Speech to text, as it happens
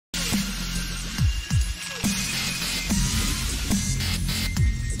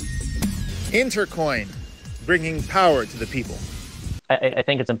Intercoin, bringing power to the people. I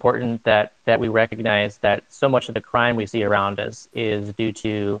think it's important that we recognize that so much of the crime we see around us is due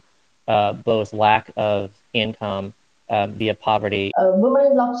to both lack of income via poverty. Women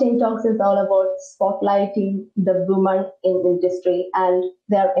in Blockchain Talks is all about spotlighting the women in industry, and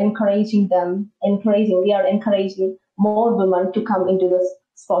they're encouraging more women to come into the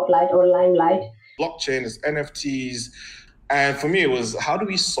spotlight or limelight. Blockchain is NFTs. And for me, it was, how do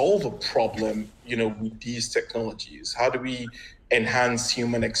we solve a problem, with these technologies? How do we enhance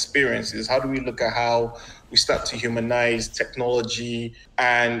human experiences? How do we look at how we start to humanize technology?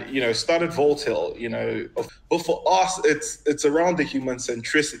 And, it started volatile, but for us, it's around the human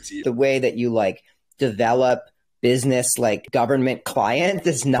centricity. The way that you develop business government client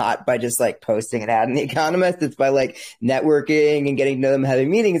is not by just posting an ad in The Economist. It's by networking and getting to know them,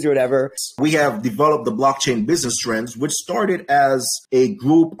 having meetings or whatever. We have developed the Blockchain Business Trends, which started as a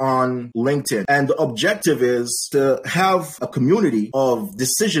group on LinkedIn. And the objective is to have a community of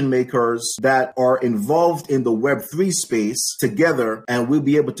decision makers that are involved in the Web3 space together, and we'll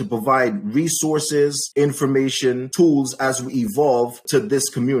be able to provide resources, information, tools as we evolve to this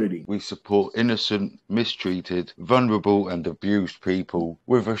community. We support innocent, mistreated, vulnerable and abused people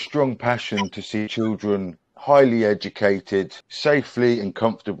with a strong passion to see children highly educated, safely and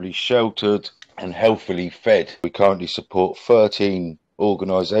comfortably sheltered and healthily fed. We currently support 13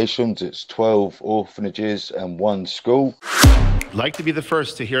 organisations. It's 12 orphanages and 1 school. Like to be the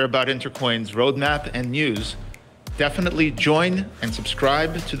first to hear about Intercoin's roadmap and news? Definitely join and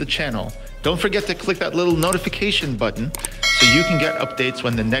subscribe to the channel. Don't forget to click that little notification button so you can get updates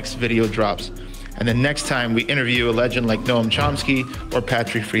when the next video drops. And the next time we interview a legend like Noam Chomsky or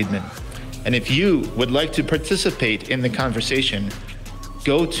Patrick Friedman. And if you would like to participate in the conversation,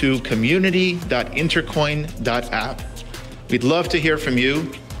 go to community.intercoin.app. We'd love to hear from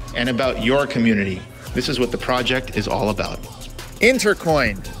you and about your community. This is what the project is all about.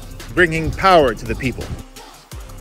 Intercoin, bringing power to the people.